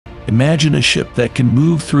Imagine a ship that can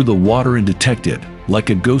move through the water undetected, like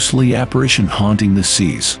a ghostly apparition haunting the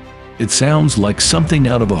seas. It sounds like something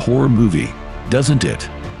out of a horror movie, doesn't it?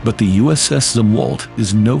 But the USS Zumwalt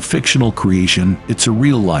is no fictional creation. It's a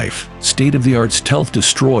real-life, state-of-the-art stealth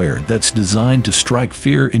destroyer that's designed to strike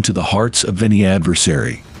fear into the hearts of any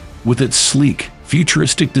adversary. With its sleek,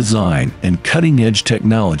 futuristic design and cutting-edge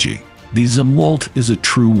technology, the Zumwalt is a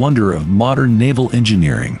true wonder of modern naval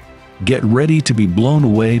engineering. Get ready to be blown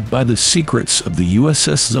away by the secrets of the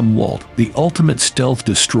USS Zumwalt, the ultimate stealth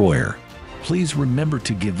destroyer. Please remember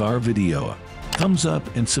to give our video a thumbs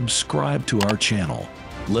up and subscribe to our channel.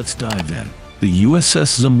 Let's dive in. The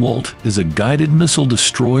USS Zumwalt is a guided missile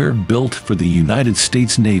destroyer built for the United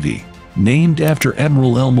States Navy. Named after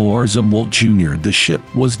Admiral Elmore Zumwalt Jr., the ship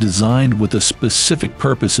was designed with a specific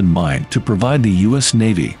purpose in mind to provide the U.S.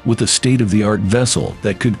 Navy with a state-of-the-art vessel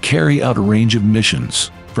that could carry out a range of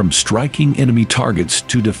missions, from striking enemy targets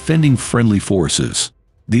to defending friendly forces.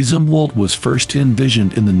 The Zumwalt was first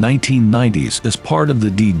envisioned in the 1990s as part of the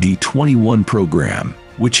DD-21 program,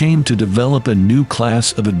 which aimed to develop a new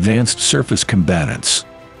class of advanced surface combatants.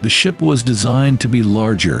 The ship was designed to be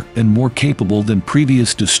larger and more capable than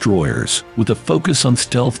previous destroyers, with a focus on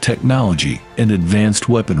stealth technology and advanced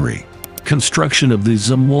weaponry. Construction of the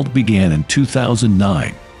Zumwalt began in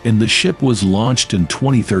 2009, and the ship was launched in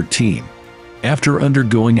 2013. After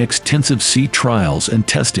undergoing extensive sea trials and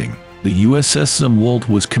testing, the USS Zumwalt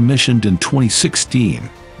was commissioned in 2016,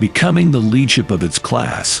 becoming the lead ship of its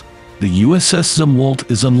class. The USS Zumwalt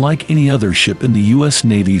is unlike any other ship in the U.S.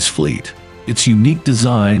 Navy's fleet. Its unique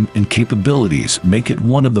design and capabilities make it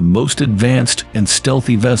one of the most advanced and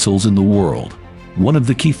stealthy vessels in the world. One of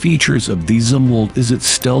the key features of the Zumwalt is its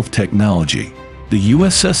stealth technology. The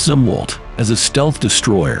USS Zumwalt, as a stealth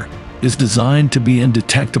destroyer, is designed to be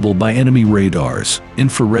undetectable by enemy radars,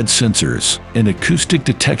 infrared sensors, and acoustic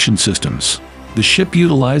detection systems. The ship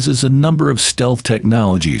utilizes a number of stealth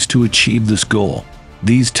technologies to achieve this goal.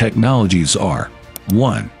 These technologies are: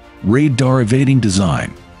 1. Radar evading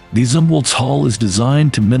design. The Zumwalt's hull is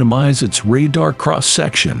designed to minimize its radar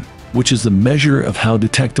cross-section, which is the measure of how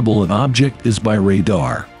detectable an object is by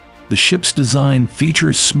radar. The ship's design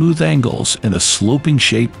features smooth angles and a sloping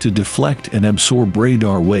shape to deflect and absorb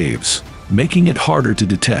radar waves, making it harder to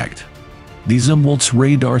detect. The Zumwalt's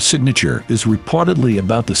radar signature is reportedly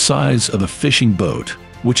about the size of a fishing boat,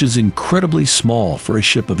 which is incredibly small for a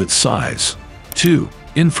ship of its size. 2.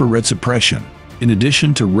 Infrared suppression. In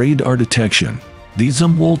addition to radar detection, the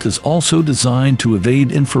Zumwalt is also designed to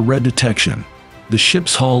evade infrared detection. The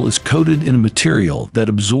ship's hull is coated in a material that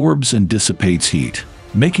absorbs and dissipates heat,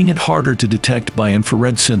 making it harder to detect by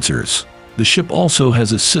infrared sensors. The ship also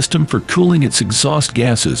has a system for cooling its exhaust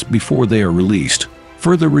gases before they are released,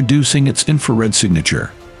 further reducing its infrared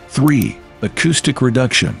signature. 3. Acoustic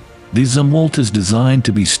reduction. The Zumwalt is designed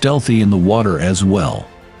to be stealthy in the water as well.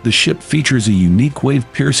 The ship features a unique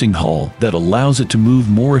wave-piercing hull that allows it to move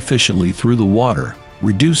more efficiently through the water,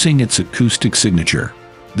 reducing its acoustic signature.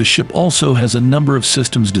 The ship also has a number of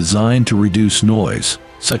systems designed to reduce noise,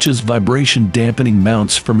 such as vibration-dampening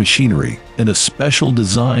mounts for machinery and a special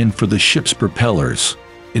design for the ship's propellers.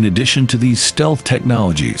 In addition to these stealth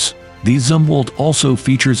technologies, the Zumwalt also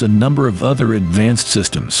features a number of other advanced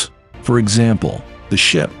systems. For example, the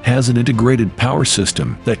ship has an integrated power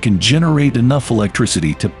system that can generate enough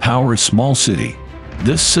electricity to power a small city.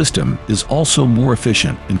 This system is also more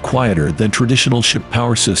efficient and quieter than traditional ship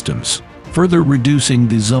power systems, further reducing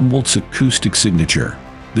the Zumwalt's acoustic signature.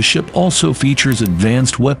 The ship also features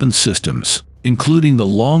advanced weapons systems, including the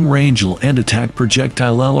long-range land attack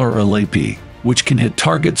projectile LRLAP, which can hit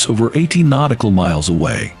targets over 80 nautical miles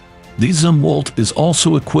away. The Zumwalt is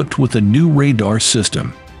also equipped with a new radar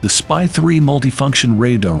system, the Spy-3 multifunction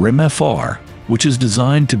radar MFR, which is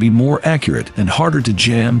designed to be more accurate and harder to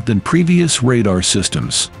jam than previous radar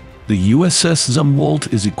systems. The USS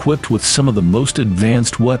Zumwalt is equipped with some of the most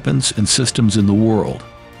advanced weapons and systems in the world.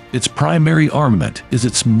 Its primary armament is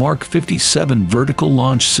its Mark 57 vertical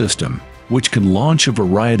launch system, which can launch a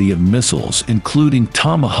variety of missiles including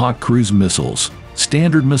Tomahawk cruise missiles,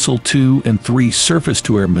 Standard Missile 2 and 3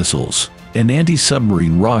 surface-to-air missiles, and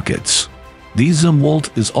anti-submarine rockets. The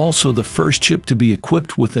Zumwalt is also the first ship to be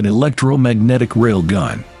equipped with an electromagnetic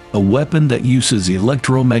railgun, a weapon that uses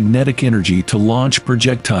electromagnetic energy to launch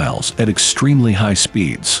projectiles at extremely high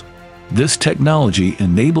speeds. This technology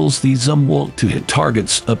enables the Zumwalt to hit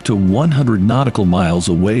targets up to 100 nautical miles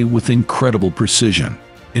away with incredible precision.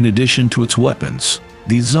 In addition to its weapons,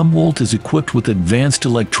 the Zumwalt is equipped with advanced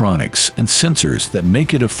electronics and sensors that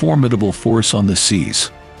make it a formidable force on the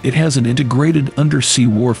seas. It has an integrated undersea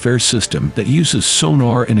warfare system that uses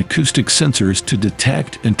sonar and acoustic sensors to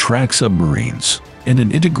detect and track submarines, and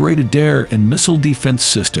an integrated air and missile defense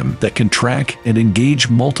system that can track and engage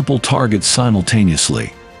multiple targets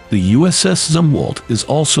simultaneously. The USS Zumwalt is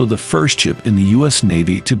also the first ship in the U.S.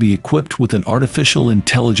 Navy to be equipped with an artificial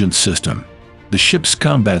intelligence system. The ship's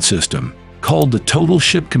combat system, called the Total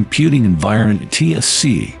Ship Computing Environment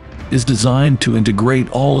 (TSC), is designed to integrate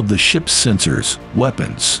all of the ship's sensors,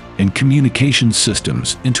 weapons, and communication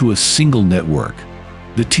systems into a single network.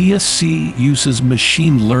 The TSC uses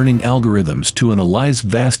machine learning algorithms to analyze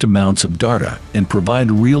vast amounts of data and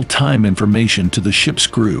provide real-time information to the ship's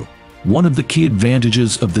crew. One of the key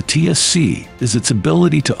advantages of the TSC is its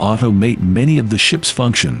ability to automate many of the ship's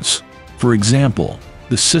functions. For example,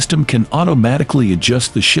 the system can automatically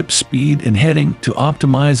adjust the ship's speed and heading to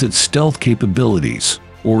optimize its stealth capabilities,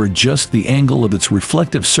 or adjust the angle of its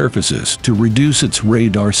reflective surfaces to reduce its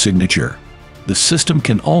radar signature. The system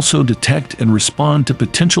can also detect and respond to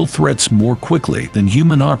potential threats more quickly than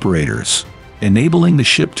human operators, enabling the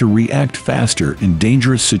ship to react faster in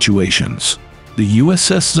dangerous situations. The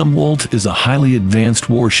USS Zumwalt is a highly advanced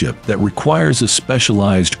warship that requires a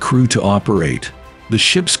specialized crew to operate. The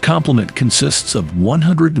ship's complement consists of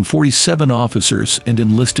 147 officers and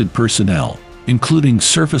enlisted personnel, including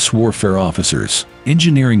surface warfare officers,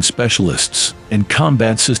 engineering specialists, and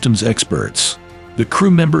combat systems experts. The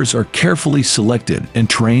crew members are carefully selected and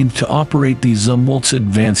trained to operate the Zumwalt's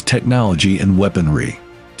advanced technology and weaponry.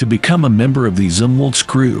 To become a member of the Zumwalt's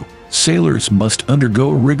crew, sailors must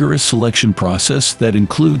undergo a rigorous selection process that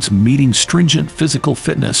includes meeting stringent physical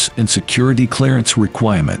fitness and security clearance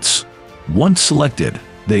requirements. Once selected,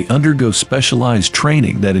 they undergo specialized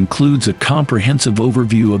training that includes a comprehensive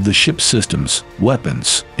overview of the ship's systems,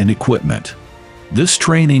 weapons, and equipment. This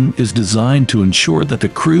training is designed to ensure that the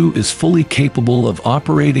crew is fully capable of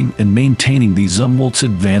operating and maintaining the Zumwalt's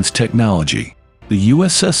advanced technology. The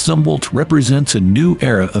USS Zumwalt represents a new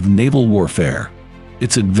era of naval warfare.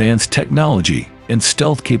 Its advanced technology and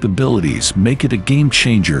stealth capabilities make it a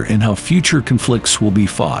game-changer in how future conflicts will be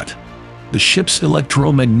fought. The ship's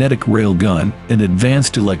electromagnetic railgun and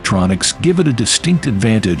advanced electronics give it a distinct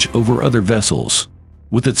advantage over other vessels.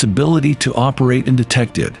 With its ability to operate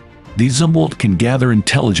undetected, the Zumwalt can gather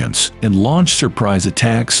intelligence and launch surprise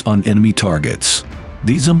attacks on enemy targets.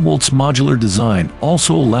 The Zumwalt's modular design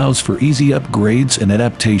also allows for easy upgrades and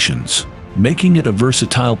adaptations, making it a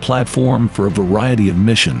versatile platform for a variety of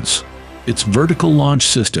missions. Its vertical launch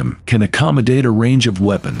system can accommodate a range of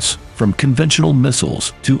weapons, from conventional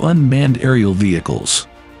missiles to unmanned aerial vehicles.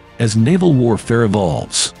 As naval warfare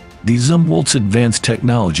evolves, the Zumwalt's advanced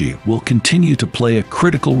technology will continue to play a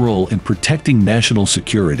critical role in protecting national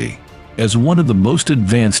security. As one of the most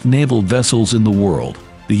advanced naval vessels in the world,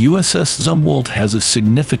 the USS Zumwalt has a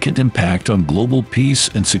significant impact on global peace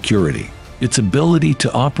and security. Its ability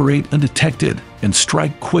to operate undetected and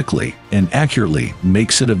strike quickly and accurately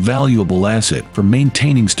makes it a valuable asset for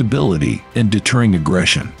maintaining stability and deterring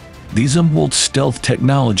aggression. The Zumwalt's stealth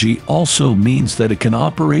technology also means that it can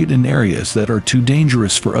operate in areas that are too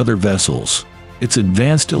dangerous for other vessels. Its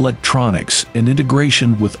advanced electronics and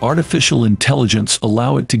integration with artificial intelligence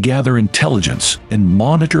allow it to gather intelligence and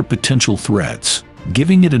monitor potential threats,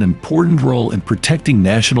 giving it an important role in protecting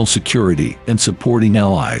national security and supporting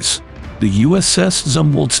allies. The USS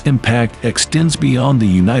Zumwalt's impact extends beyond the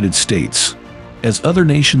United States. As other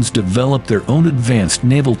nations develop their own advanced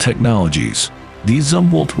naval technologies, the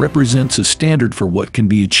Zumwalt represents a standard for what can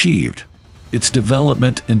be achieved. Its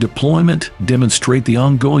development and deployment demonstrate the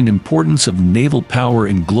ongoing importance of naval power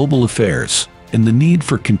in global affairs and the need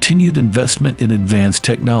for continued investment in advanced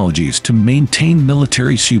technologies to maintain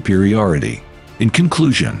military superiority. In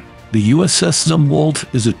conclusion, the USS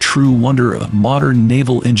Zumwalt is a true wonder of modern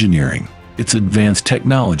naval engineering. Its advanced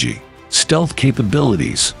technology, stealth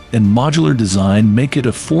capabilities, and modular design make it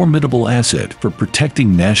a formidable asset for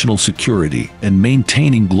protecting national security and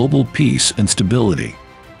maintaining global peace and stability.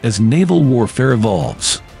 As naval warfare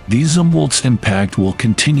evolves, the Zumwalt's impact will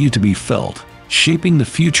continue to be felt, shaping the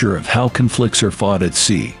future of how conflicts are fought at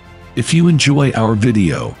sea. If you enjoy our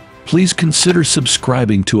video, please consider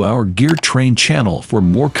subscribing to our Gear Train channel for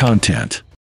more content.